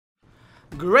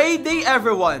Great day,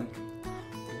 everyone!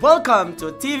 Welcome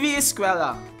to TV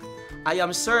Eskwela. I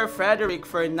am Sir Frederic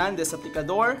Fernandez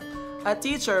Aplicador, a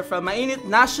teacher from Mainit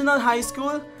National High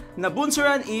School,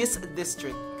 Nabunsuran East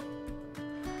District.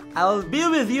 I'll be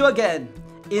with you again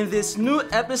in this new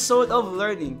episode of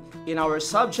learning in our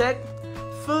subject,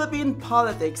 Philippine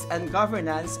Politics and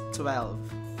Governance 12.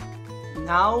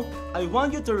 Now, I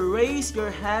want you to raise your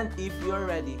hand if you're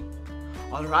ready.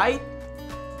 Alright?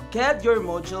 Get your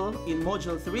module in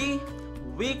Module 3,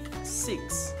 Week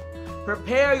 6.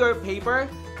 Prepare your paper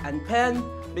and pen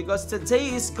because today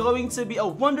is going to be a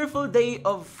wonderful day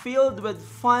filled with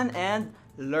fun and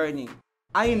learning.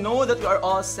 I know that you are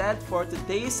all set for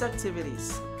today's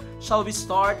activities. Shall we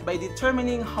start by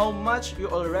determining how much you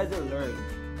already learned?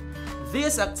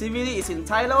 This activity is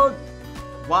entitled,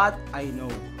 What I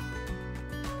Know.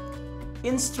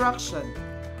 Instruction.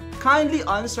 Kindly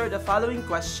answer the following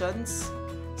questions.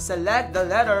 Select the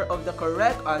letter of the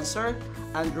correct answer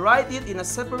and write it in a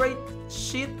separate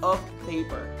sheet of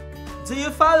paper. Do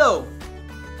you follow?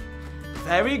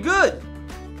 Very good!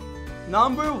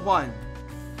 Number 1.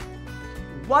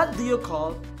 What do you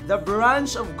call the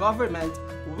branch of government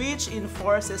which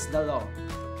enforces the law?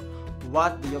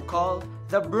 What do you call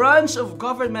the branch of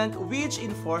government which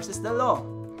enforces the law?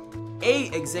 A.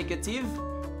 Executive,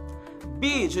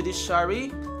 B.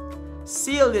 Judiciary,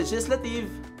 C. Legislative,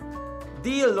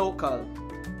 D. Local.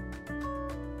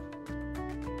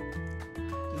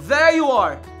 There you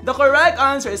are! The correct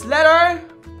answer is letter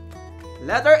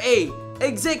A.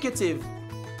 Executive.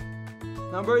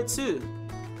 Number 2.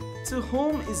 To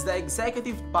whom is the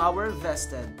executive power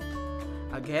vested?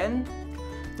 Again,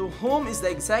 to whom is the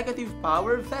executive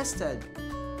power vested?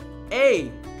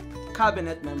 A.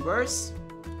 Cabinet members,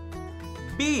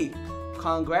 B.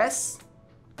 Congress,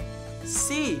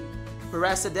 C.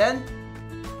 President,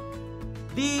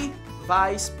 D.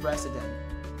 Vice President.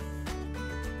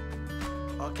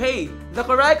 Okay, the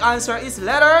correct answer is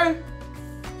letter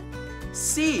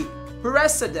C.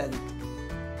 President.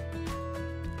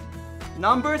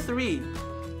 Number 3.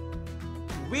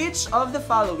 Which of the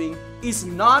following is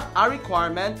not a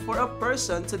requirement for a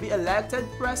person to be elected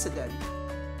president?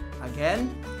 Again,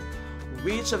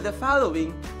 which of the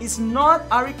following is not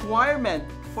a requirement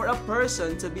for a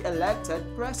person to be elected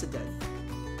president?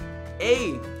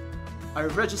 A. A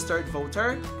registered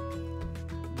voter,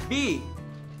 B.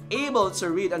 Able to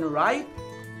read and write,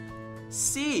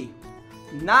 C.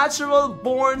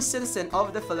 Natural-born citizen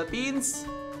of the Philippines,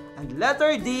 and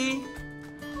letter D.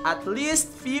 At least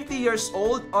 50 years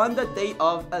old on the day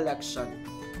of election.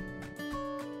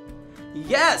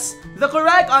 Yes, the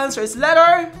correct answer is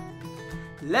letter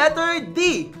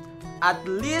D. At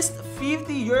least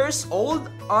 50 years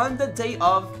old on the day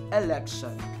of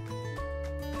election.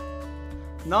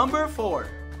 Number 4.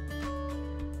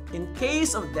 In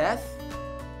case of death,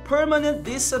 permanent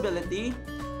disability,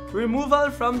 removal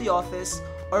from the office,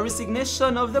 or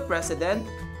resignation of the president,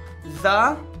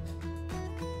 the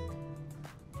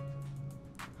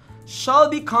shall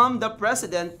become the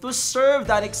president to serve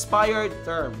the unexpired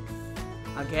term.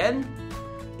 Again,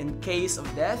 in case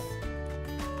of death,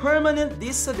 permanent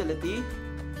disability,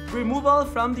 removal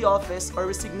from the office, or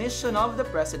resignation of the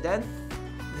president,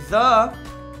 the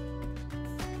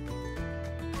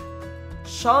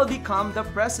shall become the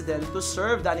president to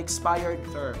serve the unexpired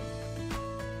term.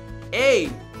 A.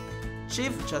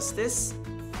 Chief Justice,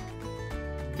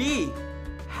 B.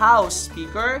 House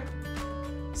Speaker,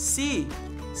 C.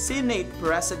 Senate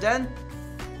President,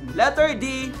 letter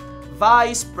D.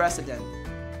 Vice President.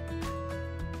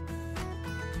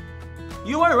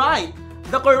 You are right.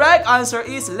 The correct answer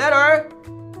is letter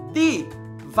D.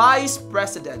 Vice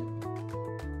President.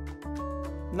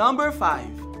 Number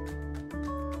 5.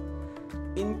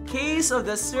 In case of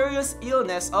the serious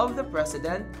illness of the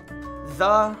president,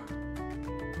 the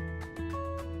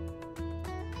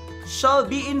shall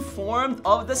be informed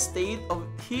of the state of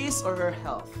his or her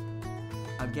health.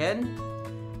 Again,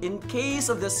 in case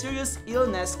of the serious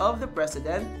illness of the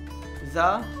president,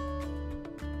 the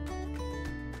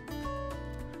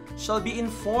shall be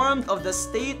informed of the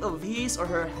state of his or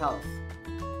her health.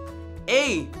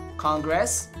 A.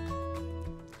 Congress,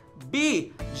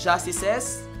 B.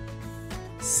 Justices,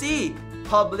 C.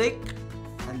 Public,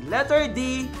 and letter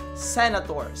D.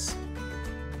 Senators.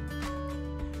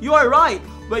 You are right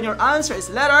when your answer is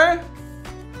letter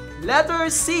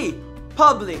C.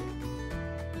 Public.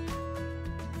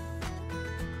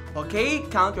 Okay,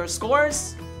 count your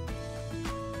scores.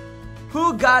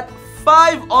 Who got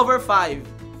 5 over 5?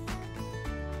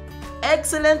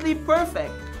 Excellently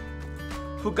perfect.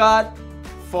 Who got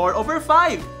 4 over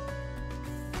 5?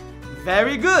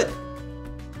 Very good.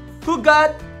 Who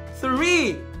got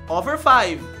 3 over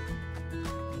 5.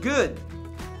 Good.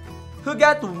 Who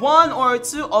got 1 or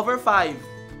 2 over 5?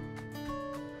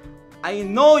 I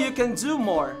know you can do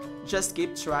more. Just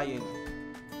keep trying.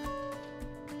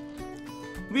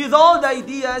 With all the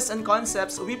ideas and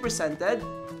concepts we presented,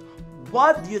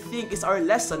 what do you think is our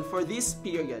lesson for this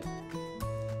period?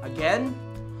 Again,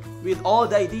 with all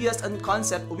the ideas and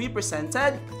concepts we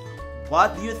presented,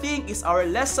 what do you think is our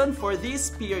lesson for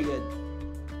this period?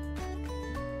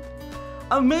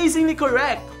 Amazingly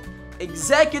correct!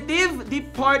 Executive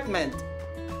Department.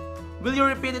 Will you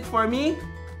repeat it for me?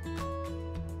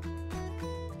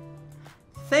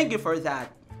 Thank you for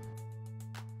that.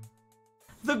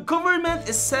 The government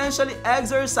essentially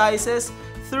exercises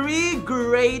 3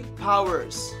 great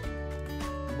powers.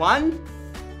 1.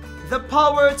 The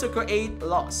power to create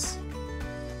laws.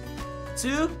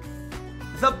 2.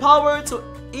 The power to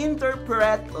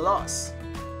interpret laws.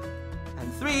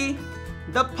 And 3.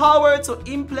 The power to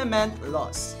implement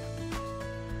laws.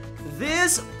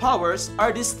 These powers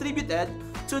are distributed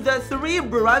to the 3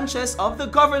 branches of the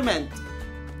government: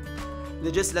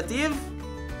 legislative,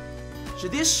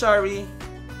 judiciary,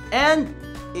 and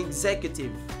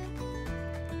executive.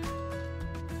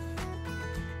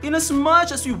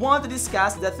 Inasmuch as we want to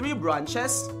discuss the 3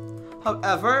 branches,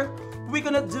 however, we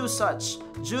cannot do such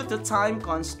due to time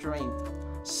constraint.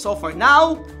 So for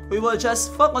now, we will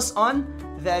just focus on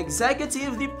the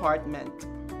executive department.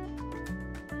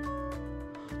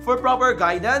 For proper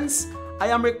guidance, I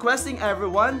am requesting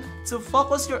everyone to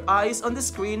focus your eyes on the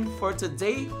screen. For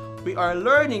today, we are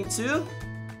learning to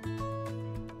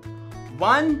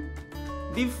 1.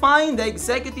 Define the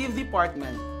executive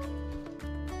department.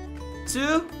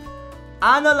 2.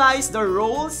 Analyze the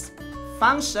roles,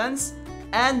 functions,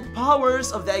 and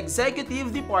powers of the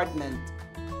executive department.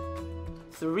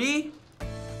 3.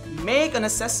 Make an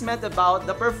assessment about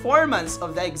the performance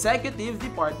of the executive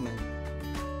department.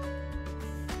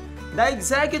 The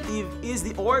executive is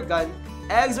the organ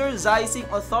exercising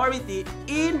authority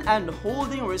in and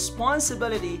holding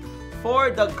responsibility for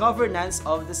the governance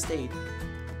of the state.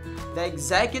 The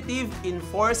executive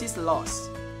enforces laws.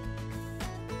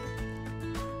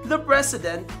 The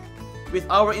President, with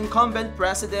our incumbent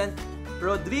President,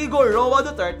 Rodrigo Roa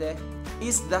Duterte,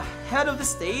 is the head of the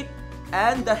state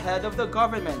and the head of the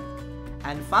government,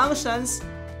 and functions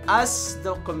as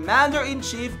the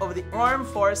Commander-in-Chief of the Armed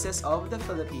Forces of the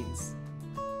Philippines.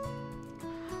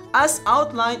 As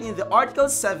outlined in the Article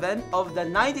 7 of the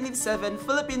 1987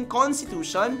 Philippine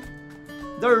Constitution,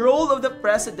 the role of the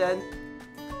President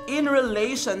in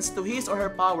relations to his or her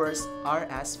powers are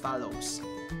as follows.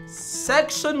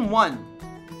 Section 1.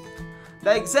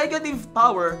 The executive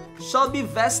power shall be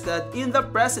vested in the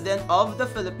President of the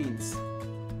Philippines.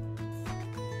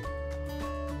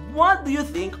 What do you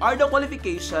think are the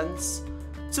qualifications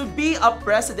to be a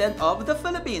President of the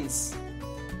Philippines?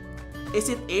 Is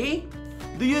it A?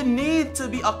 Do you need to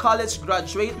be a college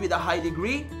graduate with a high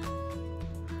degree?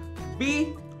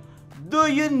 B.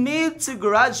 Do you need to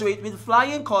graduate with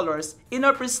flying colors in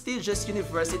a prestigious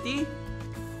university?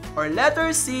 Or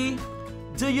letter C,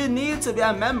 do you need to be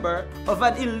a member of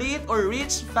an elite or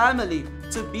rich family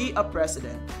to be a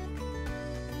president?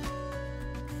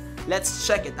 Let's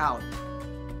check it out.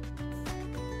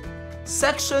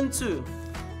 Section 2.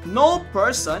 No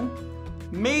person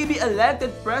may be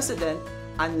elected president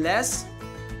unless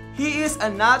he is a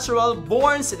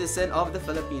natural-born citizen of the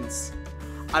Philippines,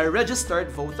 a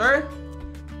registered voter,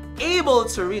 able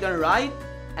to read and write,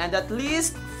 and at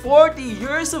least 40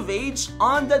 years of age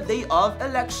on the day of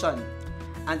election,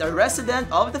 and a resident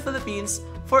of the Philippines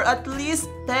for at least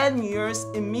 10 years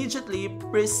immediately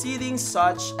preceding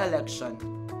such election.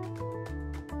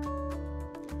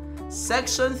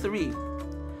 Section 3.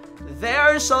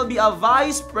 There shall be a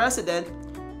Vice President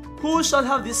who shall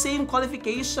have the same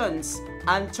qualifications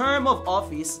and term of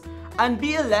office and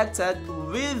be elected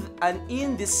with and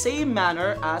in the same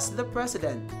manner as the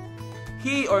President.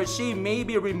 He or she may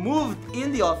be removed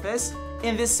in the office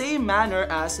in the same manner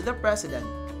as the President.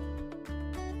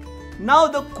 Now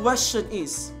the question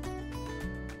is,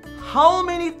 how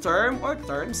many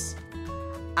terms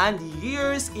and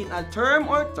years in a term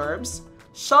or terms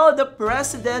shall the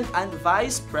President and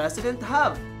Vice President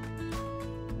have?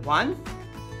 1,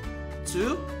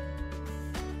 2,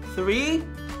 3,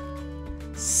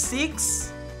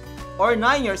 6, or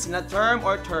 9 years in a term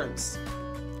or terms?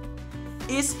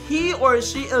 Is he or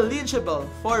she eligible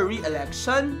for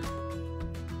re-election?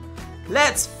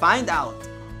 Let's find out.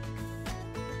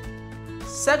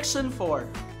 Section 4.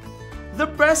 The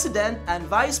President and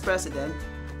Vice President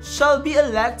shall be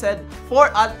elected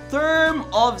for a term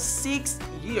of 6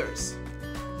 years.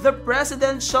 the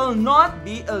President shall not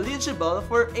be eligible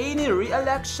for any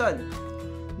re-election.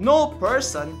 No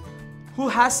person who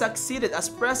has succeeded as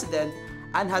President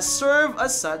and has served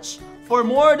as such for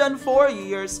more than 4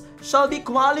 years shall be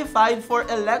qualified for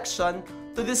election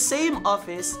to the same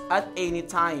office at any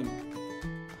time.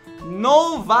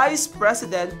 No Vice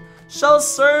President shall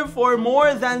serve for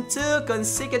more than 2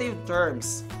 consecutive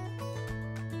terms.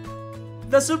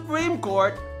 The Supreme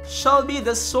Court shall be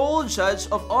the sole judge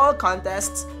of all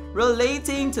contests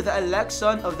relating to the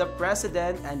election of the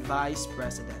President and Vice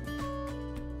President.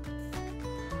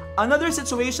 Another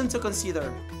situation to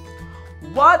consider: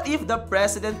 what if the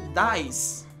President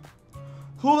dies?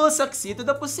 Who will succeed to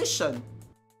the position?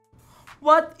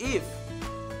 What if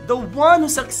the one who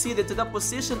succeeded to the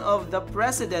position of the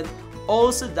President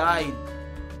also died?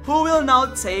 Who will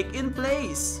now take in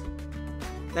place?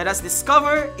 Let us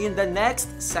discover in the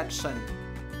next section.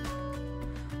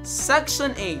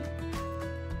 Section 8.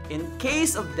 In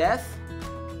case of death,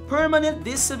 permanent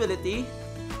disability,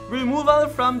 removal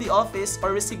from the office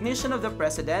or resignation of the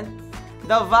President,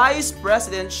 the Vice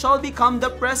President shall become the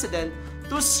President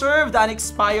to serve the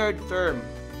unexpired term.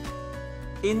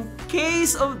 In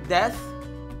case of death,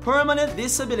 permanent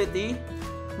disability,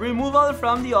 removal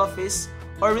from the office,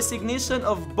 or resignation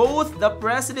of both the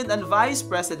President and Vice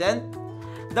President,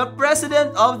 the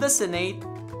President of the Senate,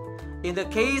 in the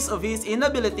case of his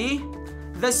inability,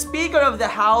 the Speaker of the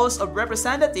House of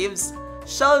Representatives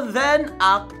shall then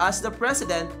act as the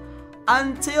President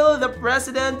until the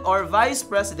President or Vice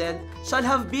President shall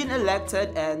have been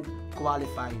elected and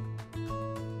qualified.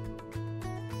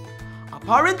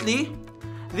 Apparently,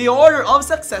 the order of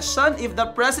succession if the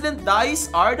President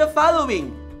dies are the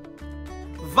following: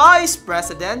 Vice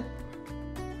President,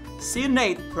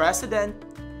 Senate President,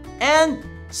 and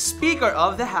Speaker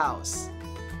of the House.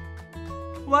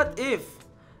 What if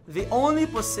the only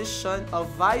position of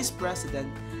Vice President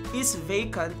is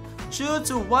vacant due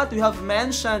to what we have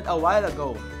mentioned a while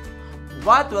ago?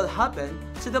 What will happen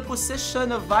to the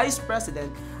position of Vice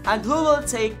President and who will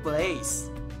take place?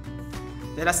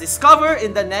 Let us discover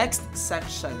in the next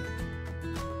section.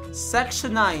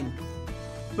 Section 9.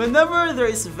 Whenever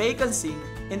there is vacancy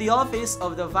in the office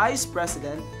of the Vice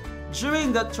President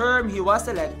during the term he was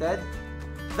elected,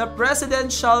 the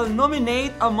President shall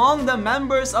nominate among the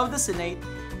members of the Senate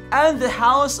and the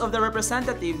House of the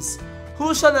Representatives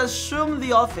who shall assume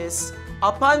the office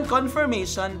upon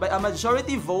confirmation by a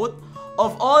majority vote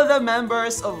of all the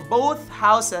members of both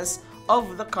houses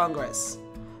of the Congress,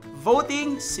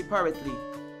 voting separately.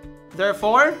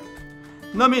 Therefore,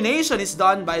 nomination is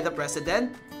done by the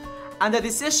President and the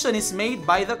decision is made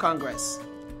by the Congress.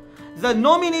 The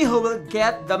nominee who will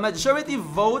get the majority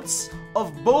votes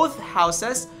of both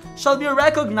houses shall be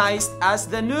recognized as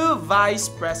the new Vice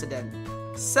President.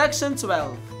 Section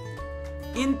 12.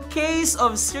 In case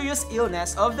of serious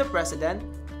illness of the President,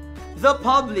 the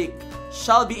public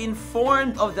shall be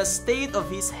informed of the state of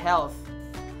his health.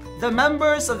 The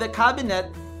members of the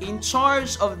Cabinet in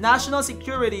charge of national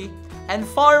security and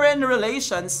foreign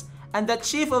relations and the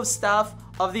Chief of Staff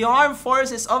of the Armed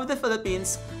Forces of the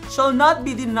Philippines shall not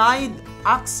be denied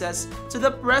access to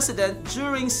the President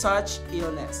during such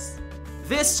illness.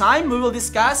 This time, we will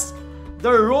discuss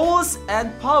the roles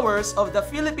and powers of the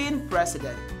Philippine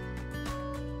President.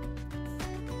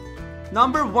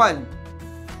 Number 1.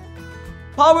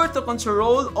 Power to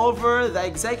control over the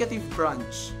executive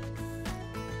branch.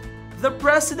 The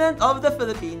President of the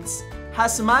Philippines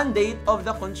has mandate of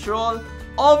the control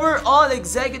over all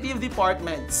executive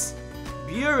departments,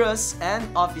 bureaus, and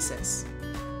offices.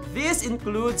 This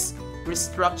includes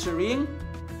restructuring,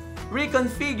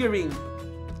 reconfiguring,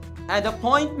 and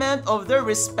appointment of their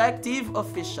respective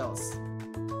officials.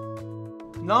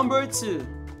 Number 2.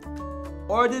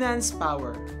 Ordinance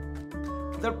power.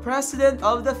 The President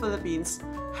of the Philippines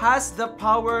has the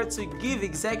power to give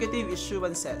executive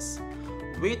issuances,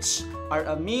 which are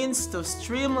a means to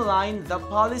streamline the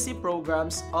policy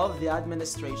programs of the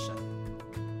administration.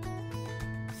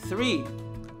 3.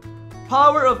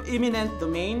 Power of eminent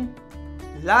domain,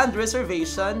 land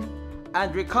reservation,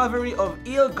 and recovery of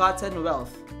ill-gotten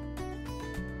wealth.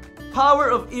 Power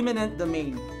of eminent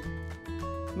domain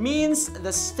means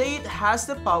the state has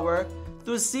the power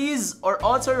to seize or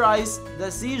authorize the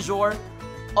seizure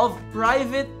of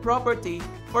private property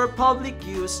for public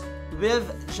use with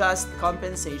just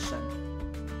compensation.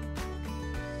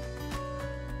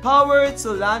 Power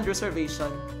to land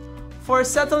reservation for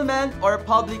settlement or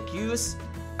public use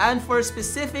and for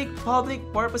specific public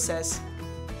purposes,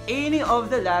 any of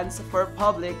the lands for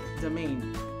public domain.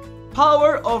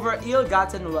 Power over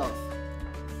ill-gotten wealth.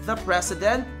 The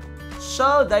President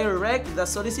shall direct the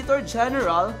Solicitor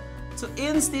General to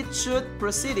institute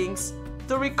proceedings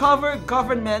to recover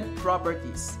government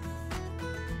properties.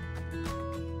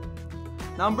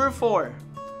 Number 4.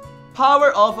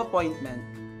 Power of appointment.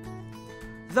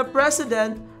 The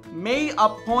President may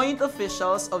appoint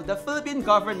officials of the Philippine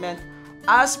government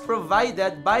as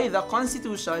provided by the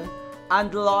Constitution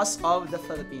and laws of the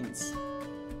Philippines.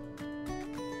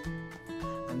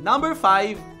 And number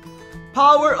 5.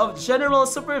 Power of general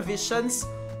supervisions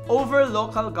over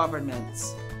local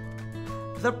governments.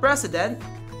 The President,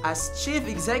 as Chief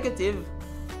Executive,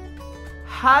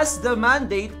 has the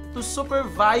mandate to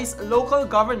supervise local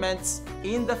governments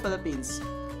in the Philippines,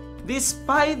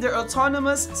 despite their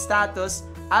autonomous status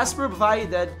as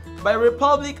provided by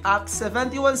Republic Act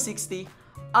 7160,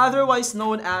 otherwise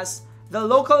known as the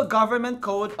Local Government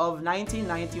Code of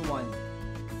 1991.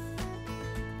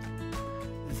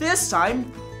 This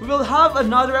time, we will have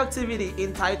another activity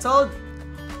entitled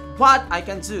What I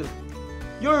Can Do.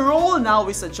 Your role now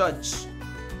is a judge.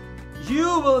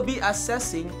 You will be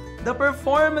assessing the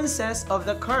performances of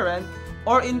the current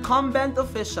or incumbent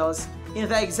officials in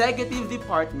the executive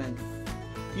department.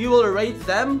 You will rate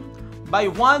them by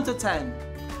 1 to 10.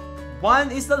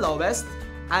 1 is the lowest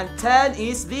and 10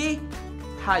 is the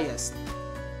highest.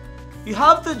 You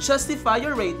have to justify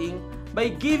your rating by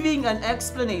giving an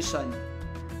explanation,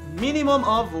 minimum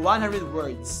of 100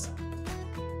 words.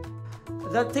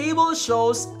 The table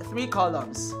shows 3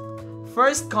 columns.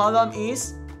 First column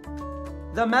is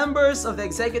the members of the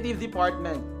executive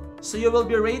department. So you will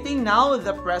be rating now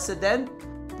the President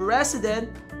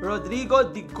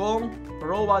Rodrigo Digong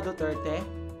Roa Duterte,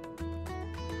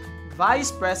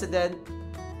 Vice President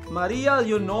Maria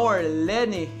Leonor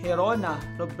Leni Herona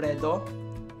Robredo,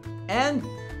 and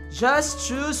just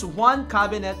choose 1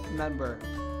 cabinet member.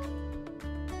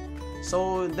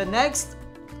 So the next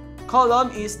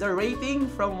column is the rating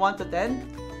from 1 to 10.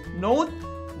 Note,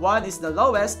 1 is the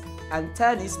lowest and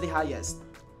 10 is the highest.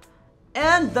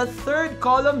 And the third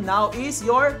column now is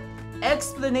your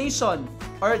explanation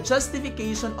or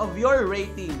justification of your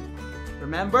rating.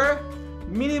 Remember,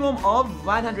 minimum of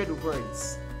 100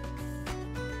 words.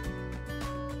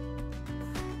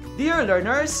 Dear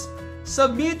learners,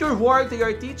 submit your work to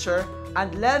your teacher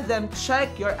and let them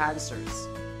check your answers.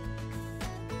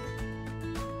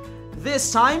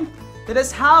 This time, let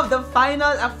us have the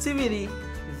final activity.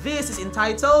 This is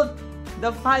entitled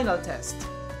the final test.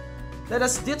 Let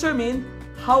us determine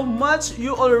how much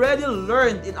you already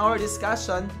learned in our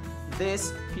discussion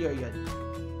this period.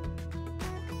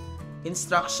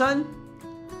 Instruction: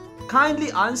 kindly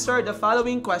answer the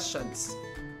following questions.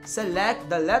 Select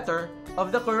the letter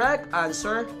of the correct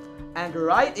answer and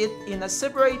write it in a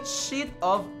separate sheet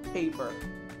of paper.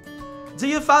 Do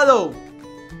you follow?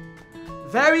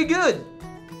 Very good!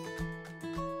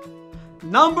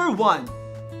 Number 1.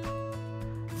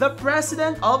 The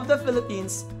President of the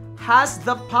Philippines has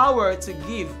the power to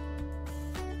give,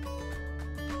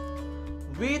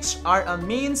 which are a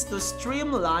means to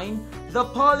streamline the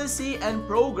policy and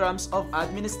programs of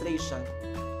administration.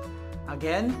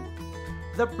 Again,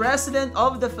 the President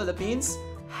of the Philippines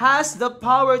has the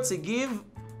power to give,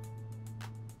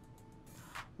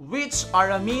 which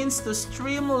are a means to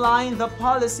streamline the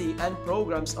policy and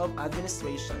programs of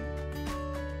administration.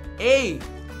 A.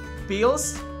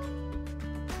 Bills.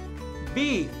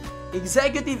 B.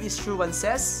 Executive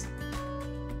issuances.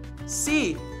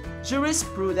 C.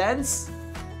 Jurisprudence.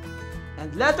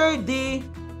 And letter D.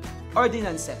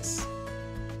 Ordinances.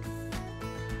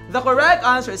 The correct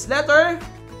answer is letter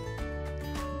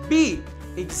B.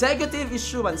 Executive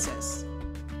issuances.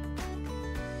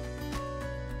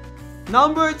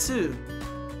 Number 2.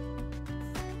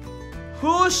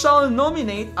 Who shall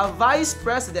nominate a Vice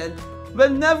President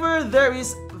whenever there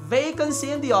is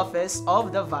vacancy in the office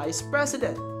of the Vice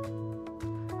President?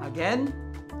 Again,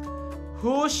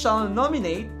 who shall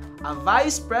nominate a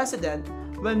Vice President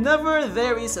whenever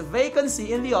there is a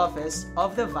vacancy in the office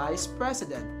of the Vice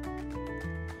President?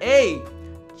 A.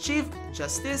 Chief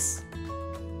Justice.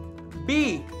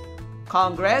 B.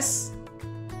 Congress.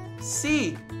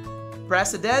 C.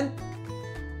 President.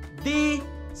 D.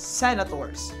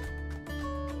 Senators.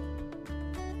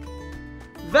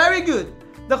 Very good!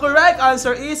 The correct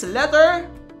answer is letter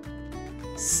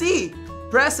C.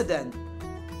 President.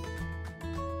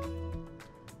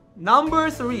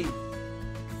 Number 3.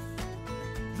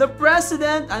 The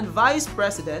President and Vice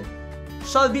President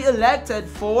shall be elected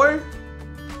for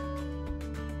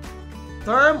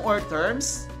term or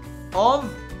terms of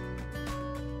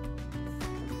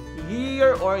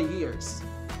year or years.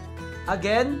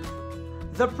 Again,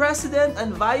 the President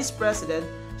and Vice President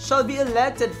shall be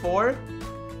elected for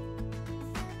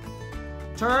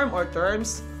term or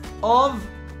terms of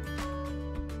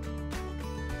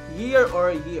year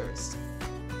or years?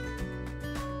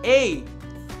 A.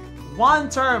 1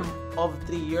 term of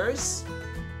 3 years.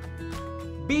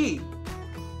 B.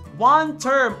 1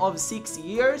 term of 6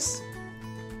 years.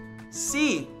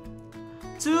 C.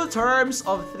 2 terms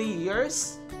of 3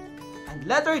 years. And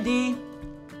letter D.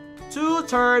 2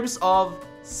 terms of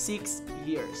 6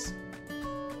 years.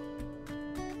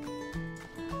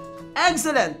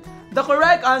 Excellent! The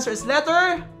correct answer is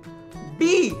letter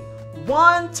B.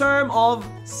 1 term of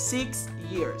 6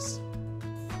 years.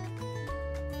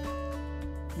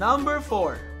 Number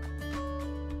 4.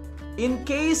 In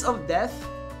case of death,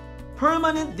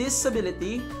 permanent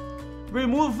disability,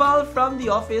 removal from the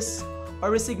office,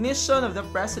 or resignation of the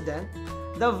President,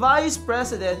 the Vice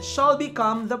President shall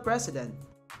become the President.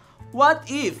 What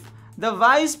if the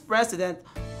Vice President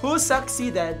who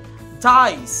succeeded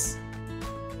dies?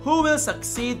 Who will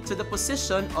succeed to the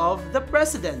position of the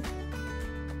President?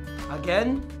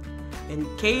 Again, in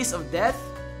case of death,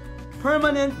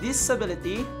 permanent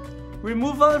disability,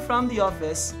 removal from the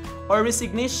office, or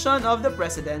resignation of the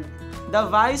President, the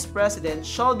Vice President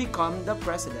shall become the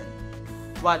President.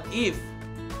 What if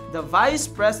the Vice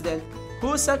President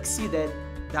who succeeded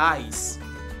dies?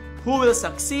 Who will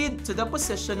succeed to the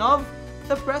position of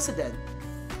the President?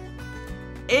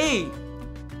 A.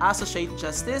 Associate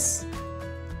Justice.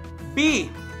 B.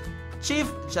 Chief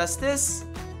Justice.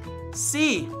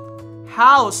 C.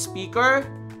 House Speaker.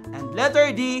 And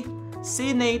letter D.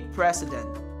 Senate President.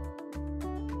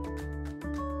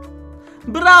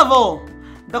 Bravo!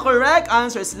 The correct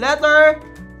answer is letter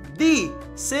D.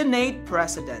 Senate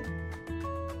President.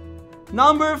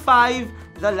 Number 5,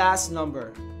 the last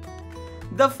number.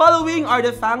 The following are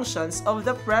the functions of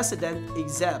the President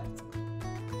except.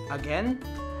 Again,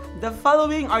 the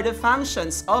following are the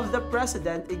functions of the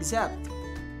President except.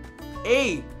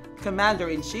 A.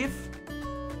 Commander-in-Chief.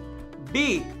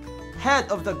 B.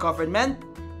 Head of the government.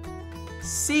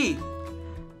 C.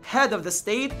 Head of the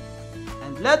state.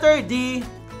 And letter D.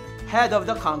 Head of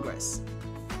the Congress.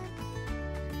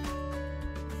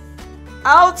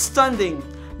 Outstanding!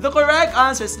 The correct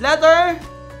answer is letter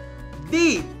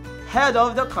D. Head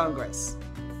of the Congress.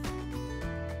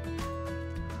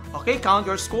 Okay, count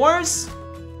your scores.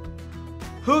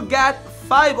 Who got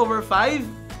 5 over 5?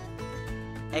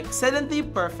 Excellently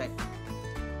perfect.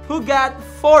 Who got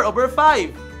 4 over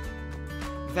 5?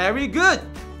 Very good.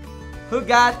 Who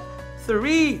got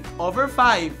 3 over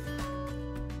 5?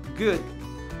 Good.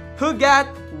 Who got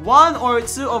 1 or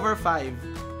 2 over 5?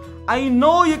 I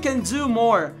know you can do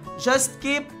more. Just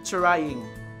keep trying.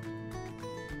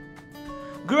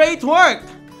 Great work!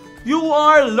 You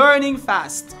are learning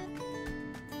fast.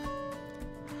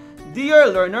 Dear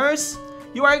learners,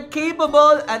 you are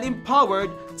capable and empowered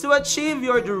to achieve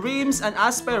your dreams and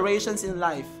aspirations in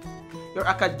life. Your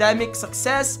academic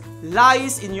success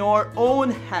lies in your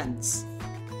own hands.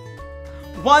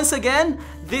 Once again,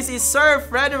 this is Sir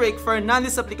Frederic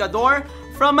Fernandez Aplicador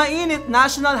from Mainit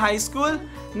National High School,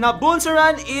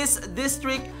 Nabunsuran East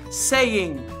District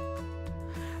saying,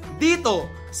 dito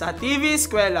sa TV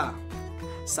Eskwela,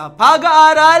 sa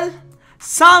pag-aaral,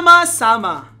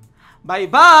 sama-sama.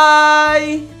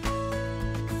 Bye-bye!